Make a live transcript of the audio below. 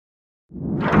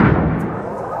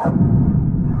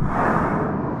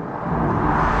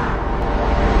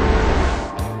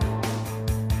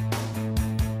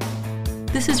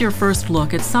This is your first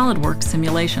look at SOLIDWORKS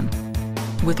Simulation.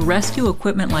 With rescue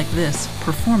equipment like this,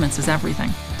 performance is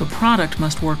everything. The product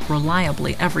must work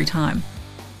reliably every time.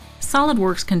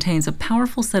 SOLIDWORKS contains a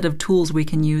powerful set of tools we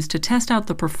can use to test out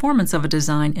the performance of a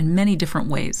design in many different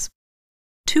ways.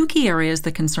 Two key areas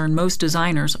that concern most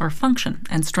designers are function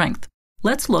and strength.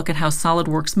 Let's look at how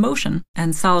SOLIDWORKS Motion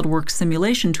and SOLIDWORKS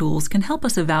Simulation tools can help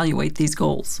us evaluate these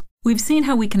goals. We've seen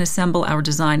how we can assemble our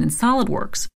design in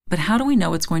SOLIDWORKS, but how do we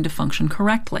know it's going to function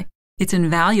correctly? It's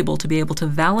invaluable to be able to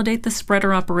validate the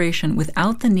spreader operation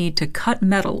without the need to cut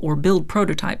metal or build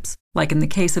prototypes, like in the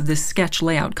case of this sketch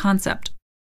layout concept.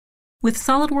 With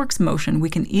SOLIDWORKS Motion, we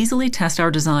can easily test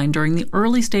our design during the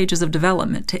early stages of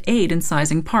development to aid in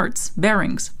sizing parts,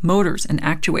 bearings, motors, and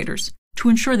actuators to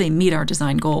ensure they meet our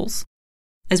design goals.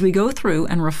 As we go through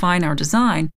and refine our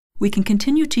design, we can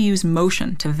continue to use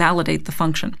Motion to validate the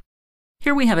function.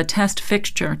 Here we have a test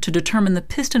fixture to determine the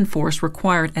piston force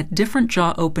required at different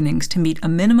jaw openings to meet a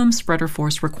minimum spreader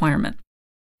force requirement.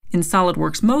 In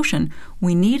SOLIDWORKS Motion,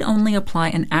 we need only apply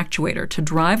an actuator to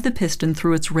drive the piston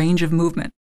through its range of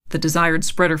movement, the desired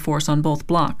spreader force on both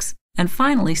blocks, and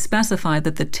finally specify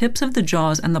that the tips of the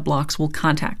jaws and the blocks will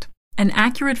contact. An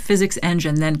accurate physics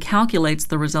engine then calculates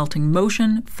the resulting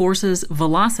motion, forces,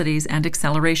 velocities, and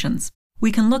accelerations.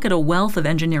 We can look at a wealth of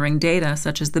engineering data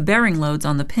such as the bearing loads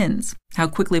on the pins, how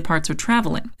quickly parts are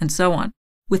traveling, and so on.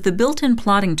 With the built-in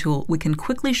plotting tool, we can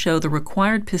quickly show the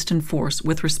required piston force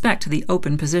with respect to the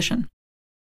open position.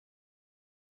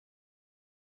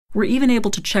 We're even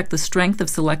able to check the strength of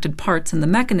selected parts in the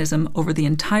mechanism over the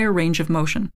entire range of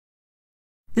motion.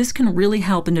 This can really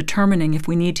help in determining if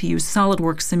we need to use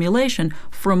SOLIDWORKS Simulation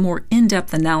for a more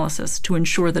in-depth analysis to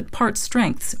ensure that part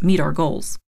strengths meet our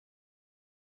goals.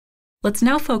 Let's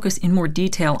now focus in more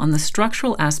detail on the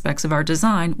structural aspects of our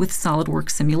design with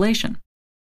SOLIDWORKS Simulation.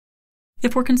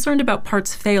 If we're concerned about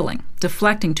parts failing,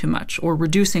 deflecting too much, or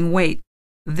reducing weight,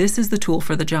 this is the tool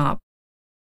for the job.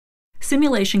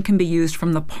 Simulation can be used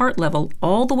from the part level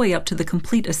all the way up to the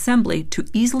complete assembly to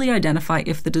easily identify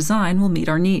if the design will meet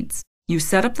our needs. You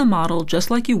set up the model just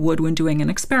like you would when doing an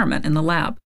experiment in the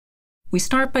lab. We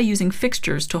start by using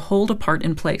fixtures to hold a part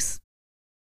in place.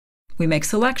 We make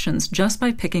selections just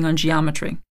by picking on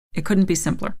geometry. It couldn't be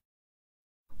simpler.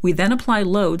 We then apply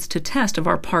loads to test if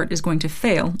our part is going to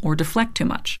fail or deflect too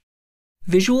much.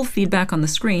 Visual feedback on the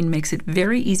screen makes it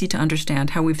very easy to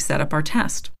understand how we've set up our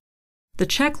test. The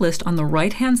checklist on the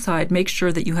right-hand side makes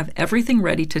sure that you have everything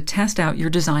ready to test out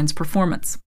your design's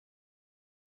performance.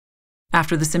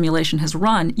 After the simulation has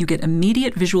run, you get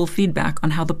immediate visual feedback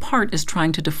on how the part is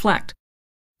trying to deflect,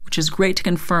 which is great to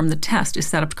confirm the test is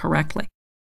set up correctly.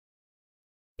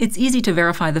 It's easy to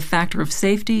verify the factor of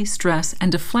safety, stress,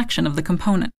 and deflection of the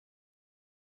component.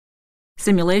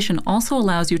 Simulation also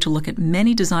allows you to look at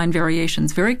many design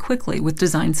variations very quickly with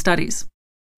design studies.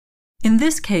 In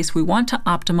this case, we want to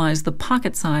optimize the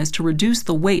pocket size to reduce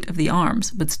the weight of the arms,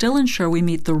 but still ensure we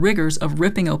meet the rigors of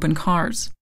ripping open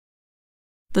cars.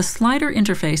 The slider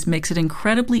interface makes it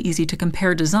incredibly easy to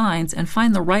compare designs and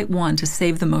find the right one to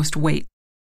save the most weight.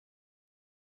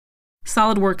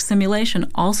 SOLIDWORKS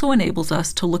Simulation also enables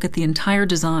us to look at the entire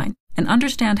design and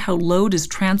understand how load is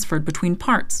transferred between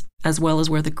parts, as well as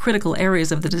where the critical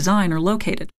areas of the design are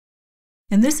located.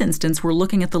 In this instance, we're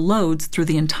looking at the loads through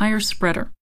the entire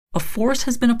spreader. A force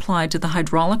has been applied to the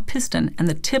hydraulic piston and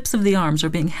the tips of the arms are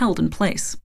being held in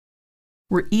place.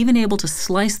 We're even able to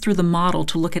slice through the model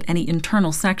to look at any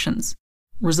internal sections.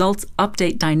 Results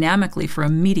update dynamically for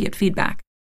immediate feedback.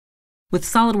 With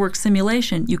SOLIDWORKS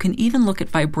Simulation, you can even look at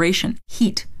vibration,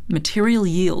 heat, material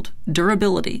yield,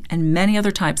 durability, and many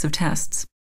other types of tests.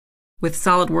 With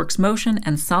SOLIDWORKS Motion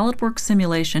and SOLIDWORKS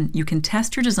Simulation, you can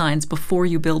test your designs before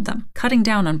you build them, cutting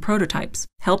down on prototypes,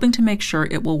 helping to make sure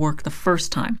it will work the first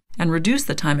time, and reduce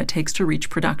the time it takes to reach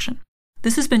production.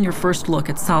 This has been your first look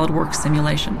at SOLIDWORKS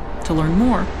Simulation. To learn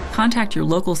more, contact your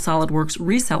local SOLIDWORKS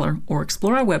reseller or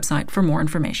explore our website for more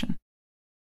information.